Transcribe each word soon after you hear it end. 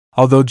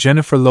Although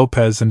Jennifer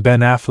Lopez and Ben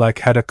Affleck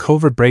had a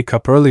covert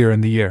breakup earlier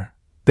in the year,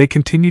 they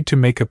continued to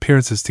make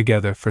appearances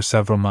together for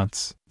several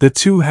months. The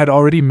two had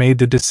already made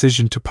the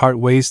decision to part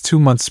ways 2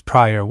 months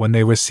prior when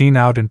they were seen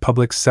out in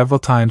public several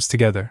times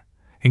together,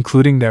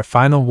 including their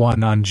final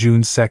one on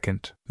June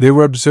 2nd. They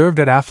were observed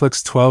at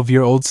Affleck's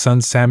 12-year-old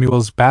son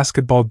Samuel's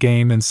basketball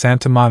game in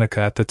Santa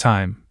Monica at the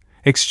time,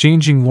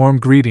 exchanging warm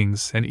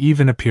greetings and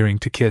even appearing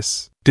to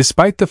kiss.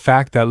 Despite the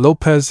fact that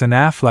Lopez and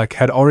Affleck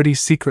had already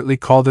secretly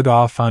called it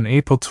off on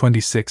April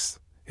 26,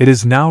 it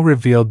is now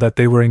revealed that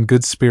they were in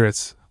good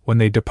spirits when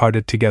they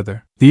departed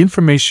together. The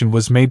information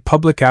was made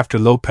public after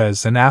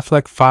Lopez and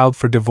Affleck filed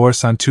for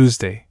divorce on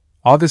Tuesday,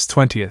 August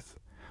 20th,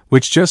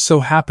 which just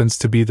so happens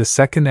to be the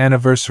second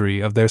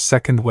anniversary of their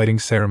second wedding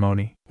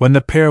ceremony. When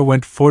the pair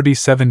went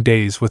 47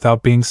 days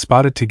without being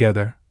spotted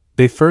together,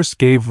 they first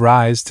gave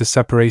rise to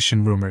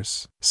separation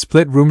rumors.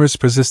 Split rumors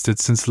persisted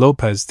since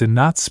Lopez did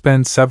not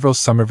spend several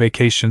summer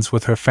vacations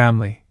with her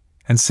family,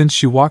 and since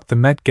she walked the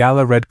Met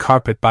Gala red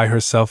carpet by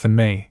herself in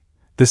May,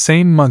 the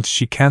same month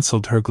she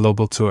cancelled her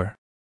global tour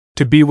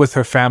to be with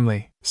her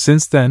family.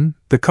 Since then,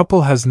 the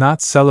couple has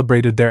not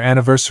celebrated their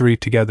anniversary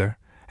together,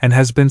 and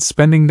has been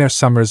spending their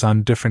summers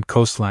on different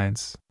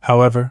coastlines.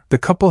 However, the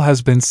couple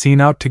has been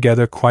seen out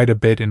together quite a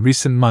bit in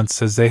recent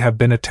months as they have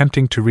been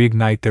attempting to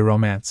reignite their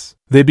romance.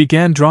 They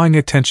began drawing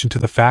attention to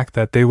the fact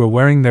that they were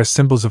wearing their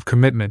symbols of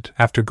commitment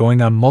after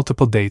going on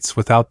multiple dates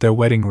without their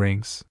wedding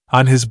rings.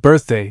 On his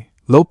birthday,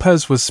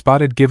 Lopez was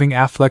spotted giving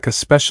Affleck a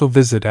special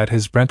visit at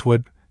his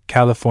Brentwood,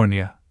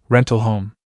 California, rental home.